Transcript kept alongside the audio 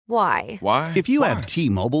Why? Why? If you have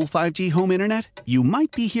T-Mobile 5G home internet, you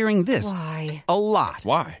might be hearing this Why? a lot.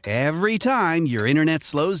 Why? Every time your internet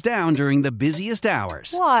slows down during the busiest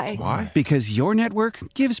hours. Why? Why? Because your network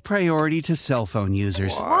gives priority to cell phone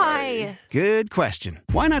users. Why? Good question.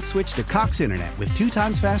 Why not switch to Cox Internet with 2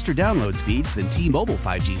 times faster download speeds than T-Mobile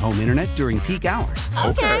 5G home internet during peak hours?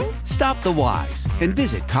 Okay. Stop the whys and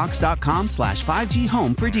visit cox.com/5G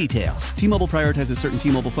home for details. T-Mobile prioritizes certain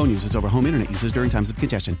T-Mobile phone users over home internet users during times of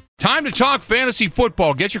congestion. Time to talk fantasy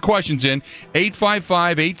football. Get your questions in.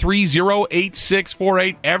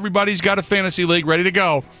 855-830-8648. Everybody's got a fantasy league ready to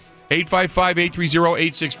go.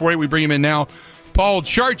 855-830-8648. We bring him in now. Paul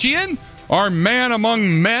Charchian, our man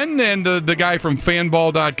among men, and the guy from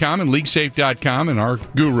fanball.com and leaguesafe.com, and our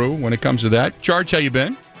guru when it comes to that. Charch, how you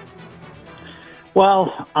been?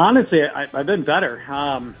 Well, honestly, I've been better.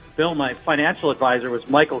 Bill, my financial advisor, was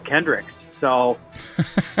Michael Kendricks. So,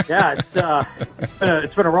 yeah,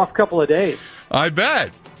 it's been a rough couple of days. I bet.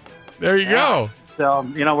 There you go. So,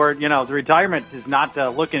 the retirement is not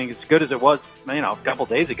looking as good as it was, a couple of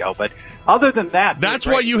days ago. But other than that, that's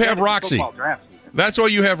why you have Roxy. That's why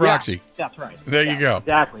you have Roxy. That's right. There you go.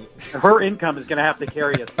 Exactly. Her income is going to have to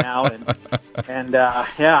carry us now, we're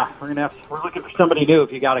looking for somebody new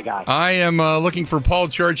if you got a guy. I am looking for Paul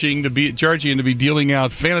Charchian to be dealing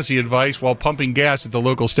out fantasy advice while pumping gas at the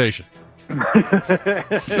local station.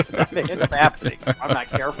 That may end up happening. I'm not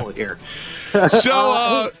careful here.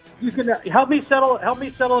 So you can help me settle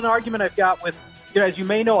an argument I've got with. As you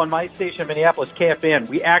may know, on my station in Minneapolis, KFN,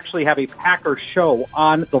 we actually have a Packer show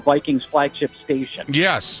on the Vikings flagship station.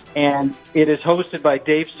 Yes. And it is hosted by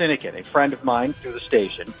Dave Sinekin, a friend of mine through the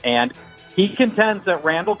station. And he contends that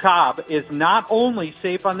Randall Cobb is not only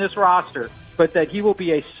safe on this roster, but that he will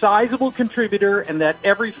be a sizable contributor and that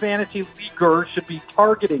every fantasy leaguer should be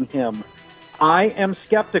targeting him. I am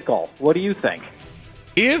skeptical. What do you think?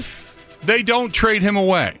 If they don't trade him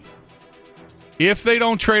away,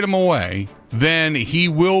 then he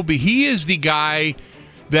will be. He is the guy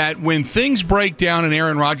that when things break down and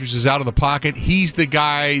Aaron Rodgers is out of the pocket, he's the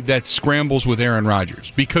guy that scrambles with Aaron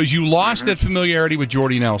Rodgers because you lost that familiarity with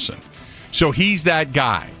Jordy Nelson. So he's that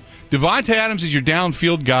guy. Devontae Adams is your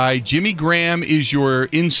downfield guy. Jimmy Graham is your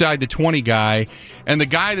inside the 20 guy. And the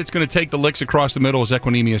guy that's going to take the licks across the middle is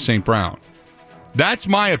Equanimeous St. Brown. That's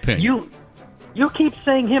my opinion. You keep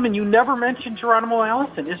saying him, and you never mention Geronimo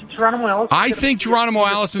Allison. Isn't Geronimo Allison? I think Geronimo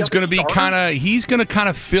Allison's going to be he's going to kind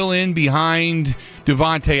of fill in behind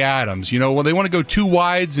Devontae Adams. When they want to go 2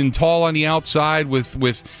 wides and tall on the outside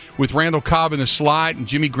with Randall Cobb in the slot and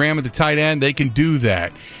Jimmy Graham at the tight end, they can do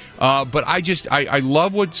that. But I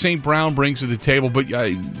love what St. Brown brings to the table. But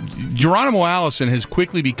Geronimo Allison has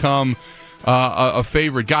quickly become a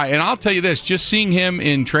favorite guy. And I'll tell you this, just seeing him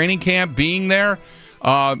in training camp, being there,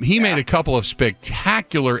 he made a couple of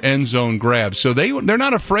spectacular end zone grabs. So they're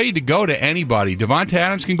not afraid to go to anybody. Devontae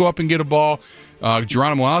Adams can go up and get a ball.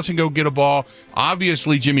 Geronimo Allison can go get a ball.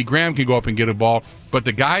 Obviously, Jimmy Graham can go up and get a ball. But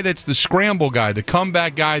the guy that's the scramble guy, the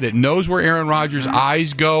comeback guy that knows where Aaron Rodgers'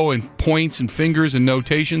 eyes go and points and fingers and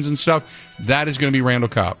notations and stuff, that is going to be Randall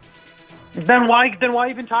Cobb. Then why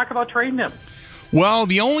even talk about trading him? Well,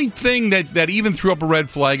 the only thing that even threw up a red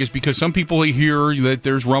flag is because some people hear that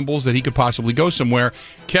there's rumbles that he could possibly go somewhere.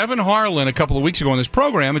 Kevin Harlan, a couple of weeks ago on this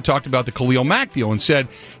program, had talked about the Khalil Mack deal and said,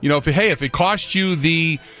 if it costs you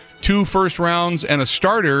the 2 first rounds and a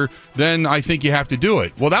starter, then I think you have to do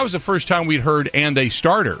it. Well, that was the first time we'd heard and a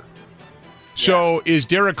starter. So is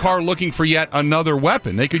Derek Carr looking for yet another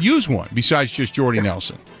weapon? They could use one besides just Jordy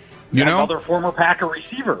Nelson. Another former Packer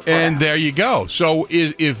receiver. And there you go. So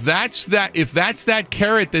if that's that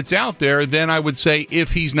carrot that's out there, then I would say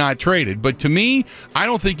if he's not traded. But to me, I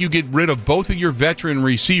don't think you get rid of both of your veteran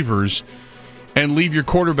receivers and leave your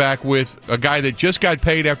quarterback with a guy that just got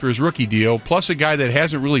paid after his rookie deal, plus a guy that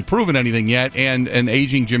hasn't really proven anything yet, and an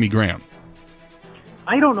aging Jimmy Graham.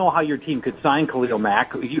 I don't know how your team could sign Khalil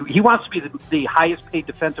Mack. He wants to be the highest-paid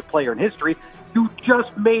defensive player in history. You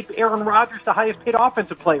just made Aaron Rodgers the highest-paid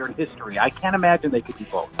offensive player in history. I can't imagine they could do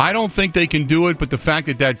both. I don't think they can do it, but the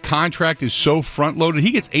fact that contract is so front-loaded,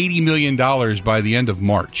 he gets $80 million by the end of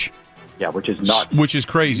March. Yeah, which is nuts. Which is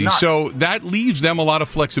crazy. Nuts. So that leaves them a lot of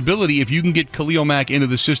flexibility. If you can get Khalil Mack into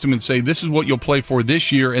the system and say, this is what you'll play for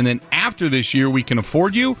this year, and then after this year we can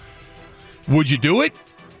afford you, would you do it?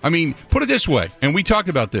 I mean, put it this way, and we talked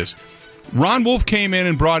about this. Ron Wolf came in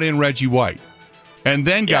and brought in Reggie White, and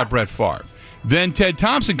then got Brett Favre. Then Ted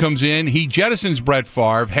Thompson comes in, he jettisons Brett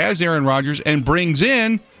Favre, has Aaron Rodgers, and brings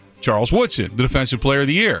in Charles Woodson, the Defensive Player of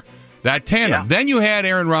the Year. That tandem. Yeah. Then you had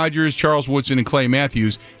Aaron Rodgers, Charles Woodson, and Clay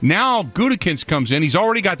Matthews. Now Gutekunst comes in. He's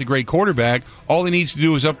already got the great quarterback. All he needs to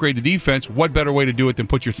do is upgrade the defense. What better way to do it than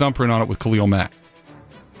put your thumbprint on it with Khalil Mack?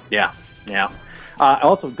 Yeah.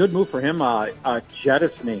 Also, good move for him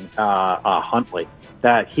jettisoning Huntley.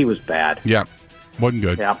 That he was bad. Yeah, wasn't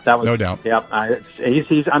good. Yeah, that was no doubt. Yeah, I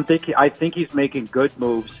think he's making good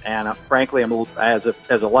moves, and frankly, I'm a little, as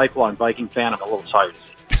a lifelong Viking fan, I'm a little sorry to see.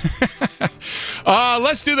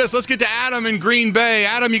 Let's do this. Let's get to Adam in Green Bay.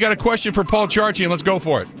 Adam, you got a question for Paul Charchian. Let's go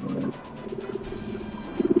for it.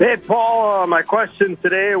 Hey, Paul, my question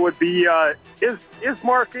today would be, is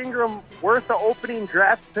Mark Ingram worth the opening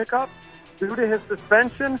draft pickup due to his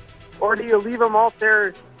suspension, or do you leave him out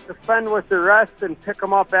there to fend with the rest and pick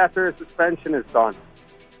him up after his suspension is done?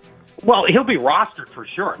 Well, he'll be rostered for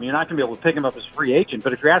sure. I mean, you're not going to be able to pick him up as a free agent,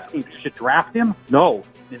 but if you're asking if you should draft him, no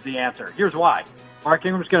is the answer. Here's why. Mark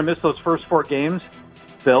Ingram's going to miss those first 4 games,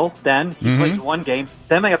 Phil. Then he plays 1 game.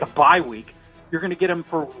 Then they have the bye week. You're going to get him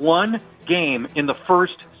for 1 game in the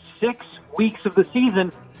first 6 weeks of the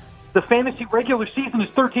season. The fantasy regular season is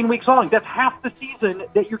 13 weeks long. That's half the season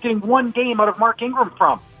that you're getting 1 game out of Mark Ingram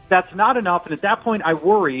from. That's not enough, and at that point, I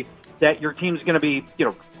worry that your team's going to be,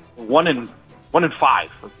 1 and 5,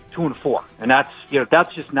 or 2 and 4, and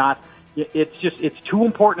that's just not. It's too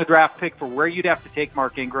important a draft pick for where you'd have to take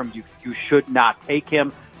Mark Ingram. You should not take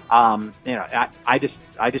him. I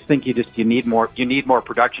just think you need more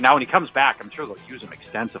production. Now when he comes back, I'm sure they'll use him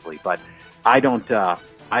extensively, but I don't.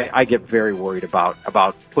 I get very worried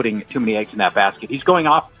about putting too many eggs in that basket. He's going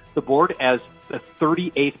off the board as the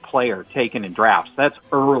 38th player taken in drafts. That's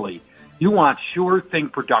early. You want sure thing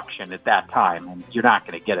production at that time, and you're not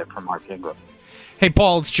going to get it from Mark Ingram. Hey,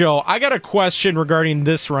 Paul, it's Joe. I got a question regarding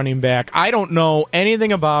this running back. I don't know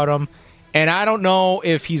anything about him, and I don't know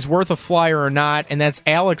if he's worth a flyer or not, and that's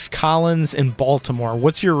Alex Collins in Baltimore.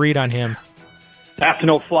 What's your read on him? That's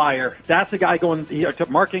no flyer. That's the guy going –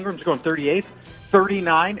 Mark Ingram's going 38th,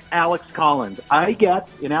 39, Alex Collins. I get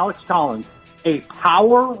in Alex Collins a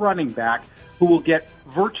power running back who will get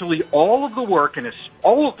virtually all of the work and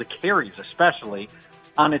all of the carries especially –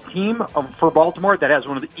 on a team for Baltimore that has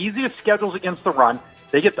one of the easiest schedules against the run.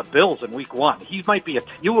 They get the Bills in week 1. He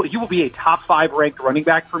will be a top 5 ranked running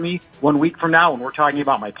back for me 1 week from now when we're talking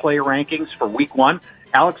about my player rankings for week 1.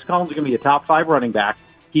 Alex Collins is going to be a top 5 running back.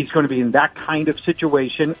 He's going to be in that kind of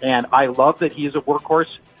situation, and I love that he is a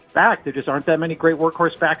workhorse back. There just aren't that many great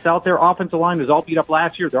workhorse backs out there. Offensive line was all beat up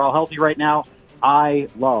last year. They're all healthy right now. I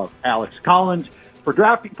love Alex Collins. For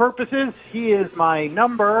drafting purposes, he is my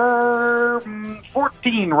number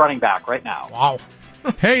 14 running back right now. Wow.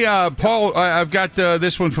 Hey, Paul, I've got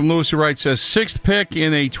this one from Lewis who writes, says, 6th pick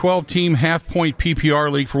in a 12-team half-point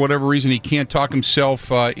PPR league. For whatever reason, he can't talk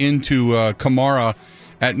himself into Kamara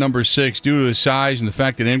at number 6 due to his size and the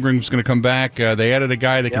fact that Ingram's going to come back. They added a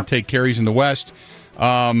guy that can take carries in the West.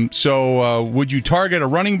 So would you target a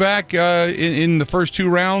running back in the first 2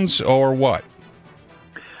 rounds or what?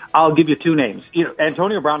 I'll give you 2 names.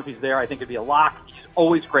 Antonio Brown, if he's there, I think it'd be a lock. He's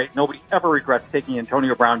always great. Nobody ever regrets taking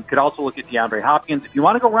Antonio Brown. You could also look at DeAndre Hopkins. If you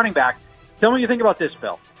want to go running back, tell me what you think about this,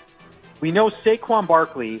 Bill. We know Saquon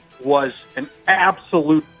Barkley was an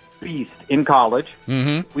absolute beast in college.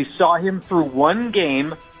 Mm-hmm. We saw him through 1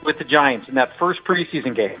 game with the Giants in that first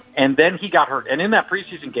preseason game, and then he got hurt. And in that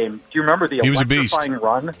preseason game, do you remember the electrifying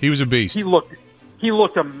run? He was a beast. He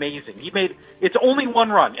looked amazing. It's only 1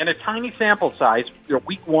 run and a tiny sample size,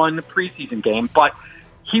 week 1 preseason game, but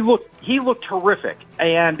he looked terrific.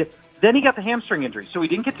 And then he got the hamstring injury, so we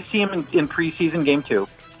didn't get to see him in preseason game 2.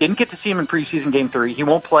 Didn't get to see him in preseason game 3. He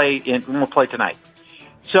won't play tonight.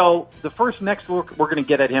 So the next look we're going to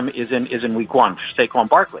get at him is in week 1 for Saquon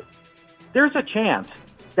Barkley. There's a chance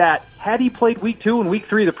that had he played week 2 and week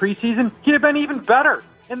 3 of the preseason, he'd have been even better.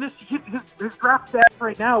 And his draft stats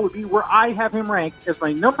right now would be where I have him ranked as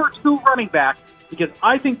my number 2 running back because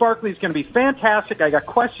I think Barkley is going to be fantastic. I got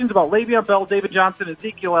questions about Le'Veon Bell, David Johnson,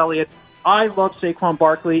 Ezekiel Elliott. I love Saquon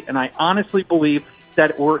Barkley, and I honestly believe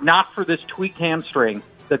that were it not for this tweaked hamstring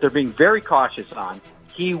that they're being very cautious on,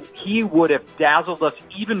 he would have dazzled us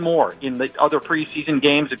even more in the other preseason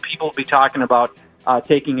games, and people will be talking about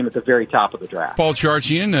taking him at the very top of the draft. Paul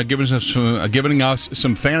Charchian giving us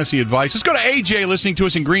some fantasy advice. Let's go to AJ listening to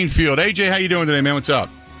us in Greenfield. AJ, how you doing today, man? What's up?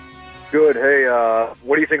 Good. Hey,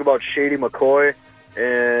 what do you think about Shady McCoy?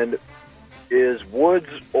 And is Woods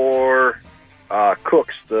or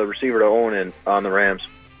Cooks the receiver to own on the Rams?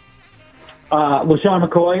 LaShawn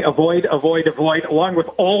McCoy, avoid, along with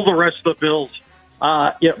all the rest of the Bills.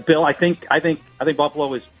 Bill, I think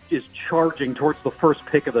Buffalo is charging towards the first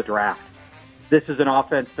pick of the draft. This is an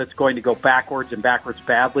offense that's going to go backwards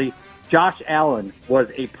badly. Josh Allen was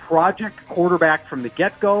a project quarterback from the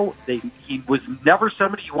get-go. He was never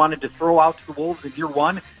somebody you wanted to throw out to the Wolves in year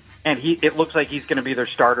one, and it looks like he's going to be their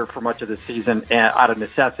starter for much of the season out of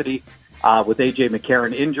necessity with A.J.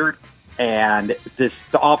 McCarron injured. And the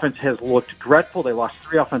offense has looked dreadful. They lost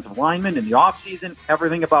 3 offensive linemen in the offseason.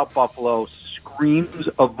 Everything about Buffalo screams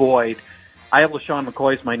avoid. I have LaShawn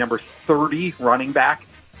McCoy as my number 30 running back.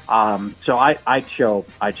 So I'd show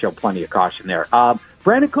plenty of caution there.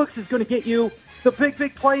 Brandon Cooks is going to get you the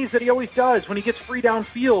big plays that he always does when he gets free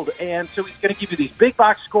downfield. And so he's going to give you these big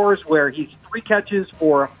box scores where he's 3 catches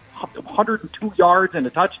for 102 yards and a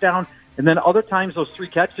touchdown. And then other times those 3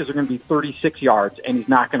 catches are going to be 36 yards and he's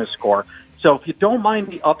not going to score. So if you don't mind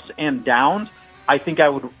the ups and downs, I think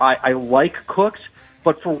I like Cooks.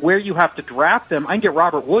 But for where you have to draft them, I can get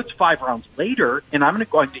Robert Woods 5 rounds later, and I'm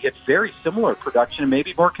going to get very similar production and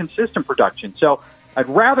maybe more consistent production. So I'd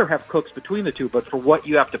rather have Cooks between the two, but for what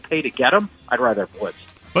you have to pay to get them, I'd rather have Woods.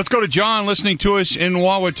 Let's go to John listening to us in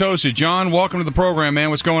Wauwatosa. John, welcome to the program, man.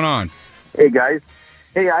 What's going on? Hey, guys.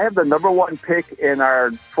 Hey, I have the number 1 pick in our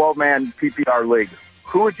 12-man PPR league.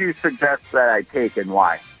 Who would you suggest that I take and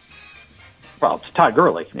why? Well, it's Todd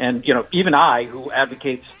Gurley. And, even I, who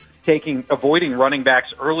advocates avoiding running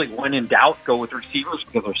backs early when in doubt, go with receivers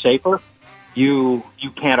because they're safer. You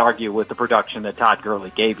can't argue with the production that Todd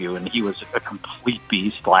Gurley gave you, and he was a complete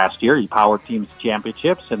beast last year. He powered teams to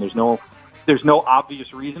championships, and there's no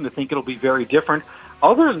obvious reason to think it'll be very different,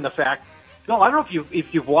 other than the fact. No, I don't know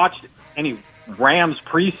if you've watched any Rams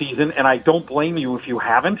preseason, and I don't blame you if you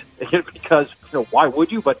haven't, because why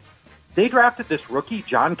would you? But they drafted this rookie,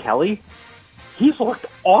 John Kelly. He's looked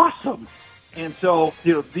awesome. And so,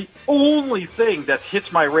 the only thing that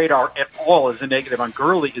hits my radar at all as a negative on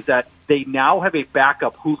Gurley is that they now have a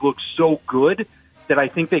backup who looks so good that I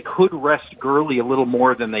think they could rest Gurley a little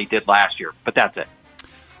more than they did last year. But that's it.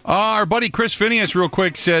 Our buddy Chris Phineas, real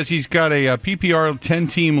quick, says he's got a PPR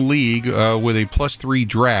 10-team league with a +3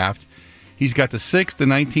 draft. He's got the 6th, the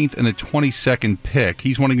 19th, and the 22nd pick.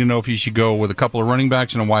 He's wanting to know if he should go with a couple of running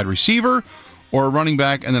backs and a wide receiver, or a running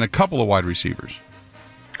back and then a couple of wide receivers.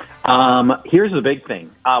 Here's the big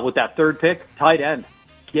thing. With that 3rd pick, tight end.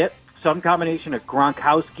 Get some combination of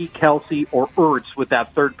Gronkowski, Kelsey, or Ertz with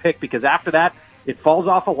that 3rd pick, because after that, it falls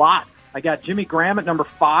off a lot. I got Jimmy Graham at number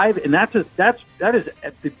 5, and that's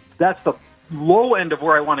the low end of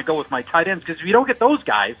where I want to go with my tight ends, because if you don't get those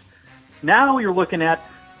guys, now you're looking at,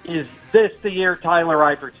 is this the year Tyler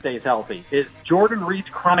Eifert stays healthy? Is Jordan Reed's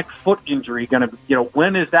chronic foot injury going to,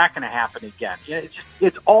 when is that going to happen again?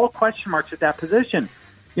 It's all question marks at that position.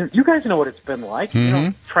 You guys know what it's been like,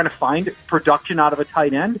 trying to find production out of a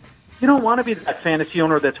tight end. You don't want to be that fantasy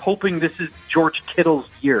owner that's hoping this is George Kittle's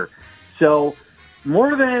year. So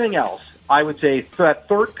more than anything else, I would say for that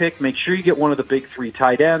 3rd pick, make sure you get one of the big 3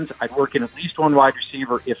 tight ends. I'd work in at least 1 wide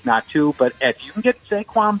receiver, if not 2. But if you can get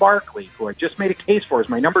Saquon Barkley, who I just made a case for as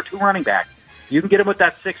my number 2 running back, you can get him with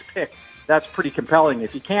that 6th pick. That's pretty compelling.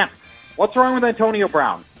 If you can't, what's wrong with Antonio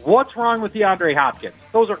Brown? What's wrong with DeAndre Hopkins?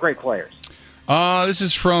 Those are great players. This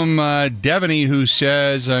is from Devaney, who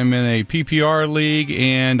says, I'm in a PPR league,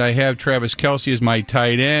 and I have Travis Kelce as my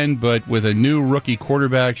tight end, but with a new rookie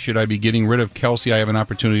quarterback, should I be getting rid of Kelce? I have an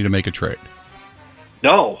opportunity to make a trade.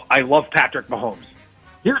 No, I love Patrick Mahomes.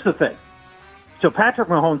 Here's the thing. So Patrick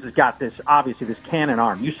Mahomes has got this cannon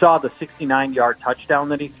arm. You saw the 69-yard touchdown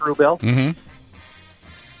that he threw, Bill? Mm-hmm.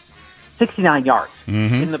 69 yards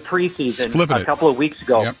in the preseason a couple of weeks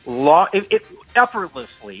ago. Yep.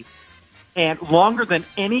 Effortlessly. And longer than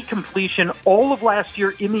any completion all of last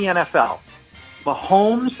year in the NFL.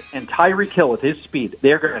 Mahomes and Tyreek Hill with his speed,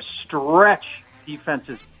 they're going to stretch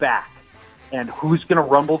defenses back. And who's going to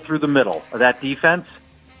rumble through the middle of that defense?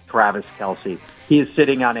 Travis Kelce. He is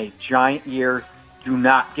sitting on a giant year. Do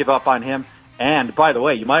not give up on him. And, by the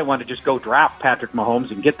way, you might want to just go draft Patrick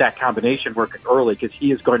Mahomes and get that combination working early, because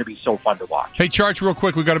he is going to be so fun to watch. Hey, Charch, real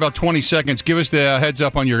quick, we've got about 20 seconds. Give us the heads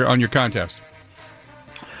up on your contest.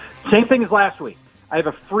 Same thing as last week. I have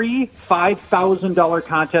a free $5,000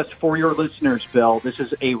 contest for your listeners, Bill. This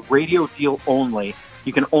is a radio deal only.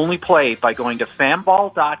 You can only play by going to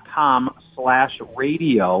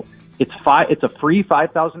fanball.com/radio. It's a free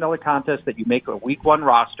 $5,000 contest that you make a week 1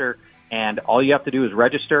 roster, and all you have to do is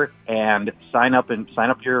register and sign up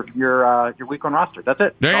your week 1 roster. That's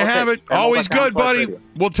it. There you have it. Always good, buddy. Radio.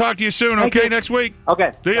 We'll talk to you soon. Thank you. Next week.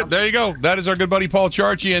 Okay. There you go. That is our good buddy Paul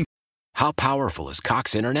Charchian. How powerful is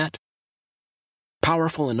Cox Internet?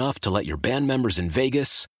 Powerful enough to let your band members in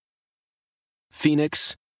Vegas,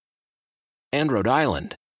 Phoenix, and Rhode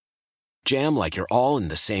Island jam like you're all in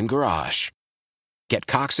the same garage. Get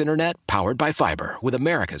Cox Internet powered by fiber with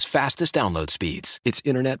America's fastest download speeds. It's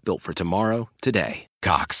internet built for tomorrow, today.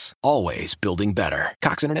 Cox, always building better.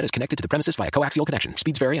 Cox Internet is connected to the premises via coaxial connection.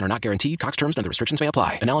 Speeds vary and are not guaranteed. Cox terms and other restrictions may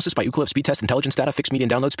apply. Analysis by Ookla Speed Test Intelligence Data. Fixed median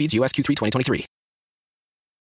download speeds. US Q3 2023.